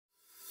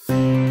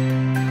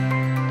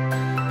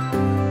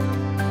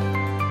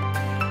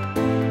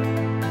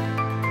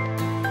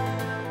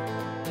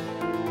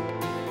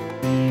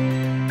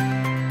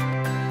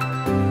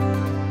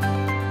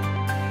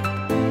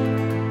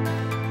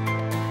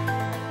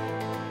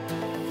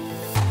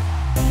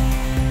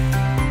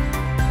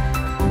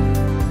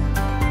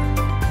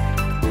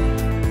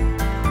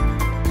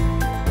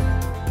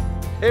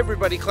Hey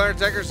everybody,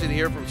 Clarence Eckerson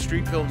here from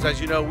Streetfilms.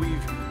 As you know,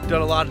 we've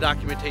done a lot of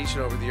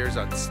documentation over the years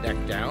on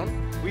Sneckdown.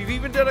 We've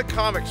even done a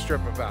comic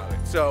strip about it.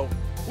 So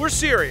we're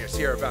serious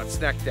here about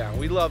Sneckdown.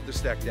 We love the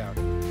Sneckdown.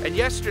 And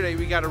yesterday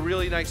we got a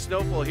really nice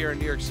snowfall here in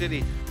New York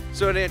City.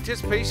 So in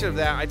anticipation of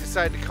that, I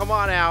decided to come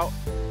on out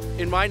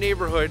in my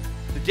neighborhood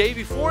the day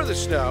before the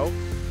snow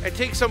and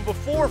take some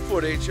before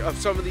footage of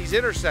some of these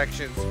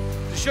intersections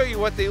to show you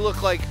what they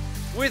look like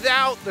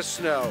without the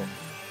snow.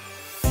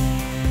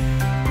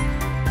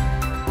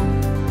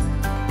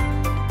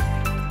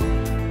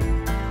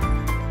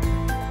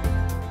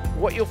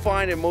 What you'll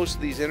find in most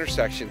of these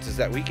intersections is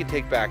that we can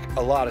take back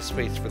a lot of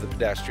space for the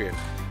pedestrian.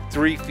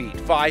 3 feet,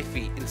 5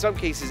 feet, in some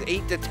cases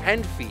 8 to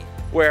 10 feet,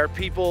 where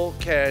people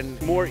can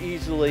more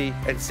easily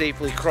and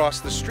safely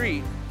cross the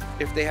street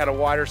if they had a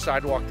wider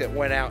sidewalk that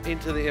went out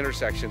into the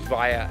intersections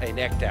via a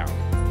neck down.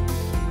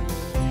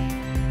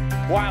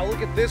 Wow,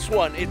 look at this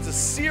one. It's a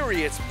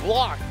serious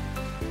block.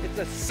 It's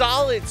a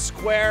solid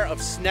square of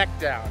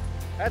Sneckdown.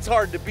 That's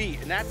hard to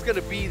beat, and that's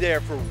gonna be there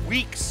for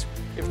weeks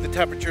if the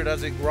temperature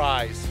doesn't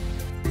rise.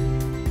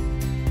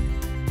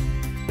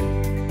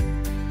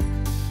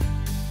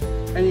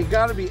 And you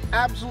gotta be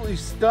absolutely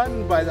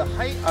stunned by the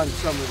height on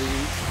some of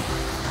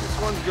these.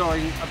 This one's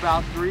going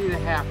about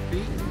 3.5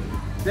 feet.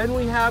 Then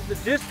we have the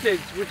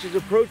distance, which is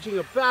approaching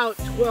about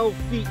 12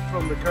 feet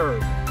from the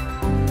curb.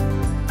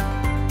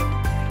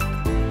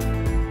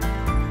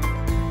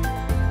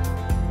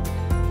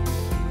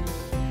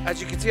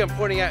 As you can see, I'm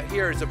pointing out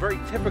here is a very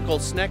typical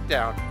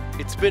Sneckdown.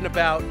 It's been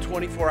about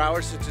 24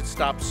 hours since it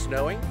stopped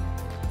snowing.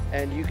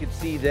 And you can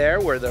see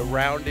there where the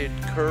rounded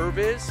curve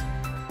is.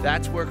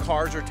 That's where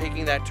cars are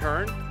taking that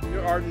turn.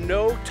 There are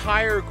no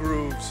tire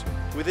grooves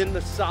within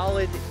the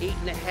solid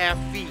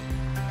 8.5 feet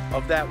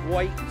of that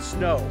white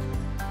snow.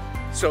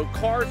 So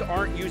cars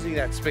aren't using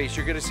that space.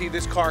 You're gonna see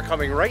this car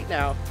coming right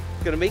now.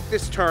 It's gonna make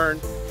this turn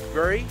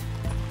very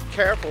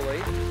carefully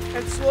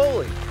and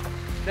slowly.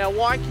 Now,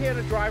 why can't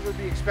a driver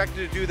be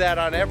expected to do that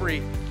on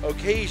every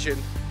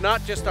occasion,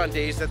 not just on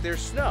days that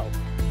there's snow?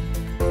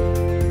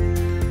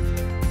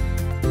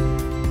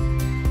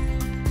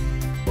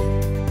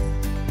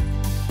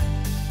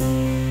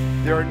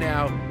 There are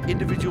now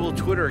individual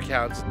Twitter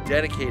accounts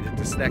dedicated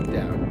to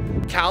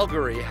Sneckdown.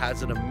 Calgary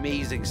has an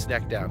amazing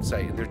Sneckdown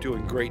site and they're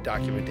doing great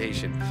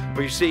documentation.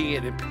 But you're seeing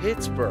it in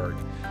Pittsburgh,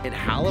 in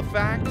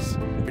Halifax,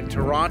 in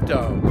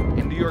Toronto,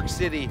 in New York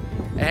City,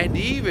 and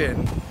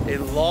even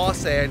in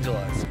Los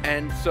Angeles.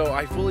 And so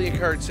I fully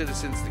encourage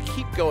citizens to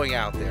keep going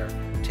out there,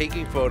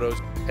 taking photos,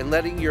 and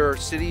letting your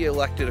city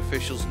elected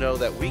officials know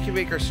that we can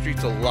make our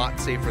streets a lot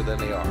safer than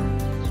they are.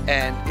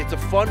 And it's a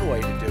fun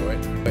way to do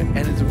it, and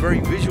it's a very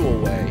visual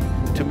way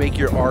to make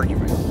your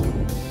argument.